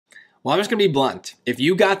Well, I'm just gonna be blunt. If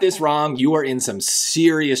you got this wrong, you are in some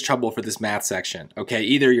serious trouble for this math section, okay?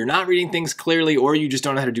 Either you're not reading things clearly or you just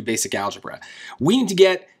don't know how to do basic algebra. We need to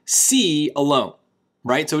get C alone,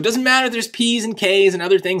 right? So it doesn't matter if there's P's and K's and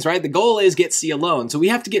other things, right? The goal is get C alone. So we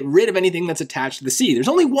have to get rid of anything that's attached to the C. There's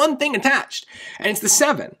only one thing attached, and it's the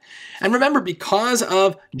 7. And remember, because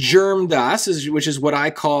of germ das, which is what I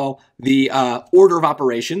call the order of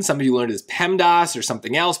operations, some of you learned it as PEMDAS or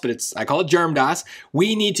something else, but I call it germ das,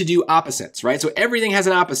 we need to do opposites, right? So everything has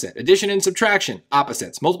an opposite. Addition and subtraction,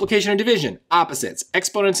 opposites. Multiplication and division, opposites.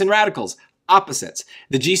 Exponents and radicals, opposites.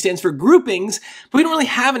 The G stands for groupings, but we don't really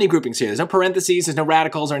have any groupings here. There's no parentheses, there's no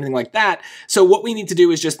radicals or anything like that. So what we need to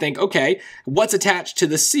do is just think, okay, what's attached to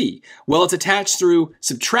the C? Well, it's attached through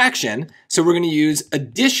subtraction, so we're going to use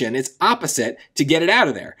addition, its opposite, to get it out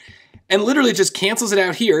of there. And literally just cancels it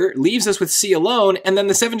out here, leaves us with C alone, and then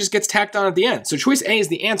the 7 just gets tacked on at the end. So choice A is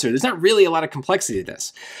the answer. There's not really a lot of complexity to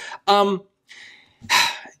this.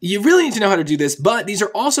 You really need to know how to do this, but these are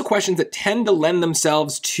also questions that tend to lend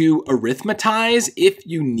themselves to arithmetize if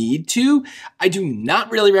you need to. I do not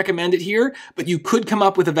really recommend it here, but you could come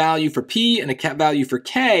up with a value for P and a value for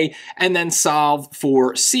K and then solve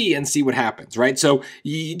for C and see what happens, right? So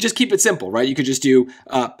you just keep it simple, right? You could just do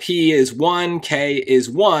P is 1, K is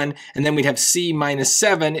 1, and then we'd have C minus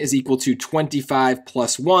 7 is equal to 25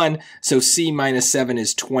 plus 1, so C minus 7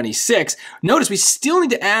 is 26. Notice we still need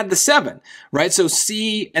to add the 7, right? So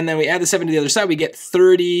C, and then we add the 7 to the other side, we get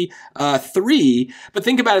 33. But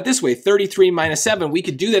think about it this way, 33 minus 7, we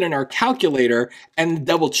could do that in our calculator and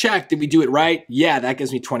double check, did we do it right? Yeah, that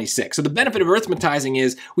gives me 26. So the benefit of arithmetizing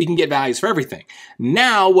is we can get values for everything.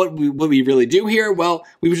 Now, what we really do here? Well,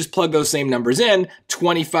 we would just plug those same numbers in.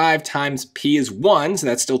 25 times P is 1, so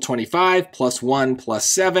that's still 25, plus 1 plus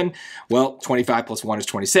 7. Well, 25 plus 1 is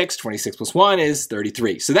 26, 26 plus 1 is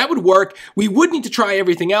 33. So that would work. We would need to try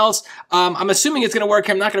everything else. I'm assuming it's gonna work.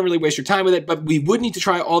 I'm not going to really waste your time with it, but we would need to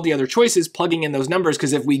try all the other choices, plugging in those numbers,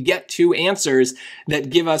 because if we get 2 answers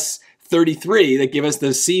that give us 33, that give us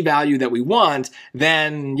the C value that we want,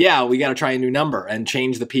 then yeah, we got to try a new number and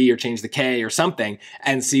change the P or change the K or something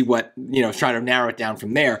and see what, try to narrow it down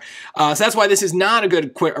from there. So that's why this is not a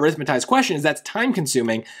good arithmetized question, is that's time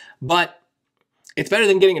consuming, but it's better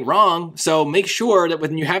than getting it wrong. So make sure that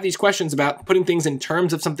when you have these questions about putting things in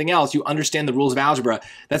terms of something else, you understand the rules of algebra.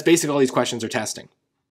 That's basically all these questions are testing.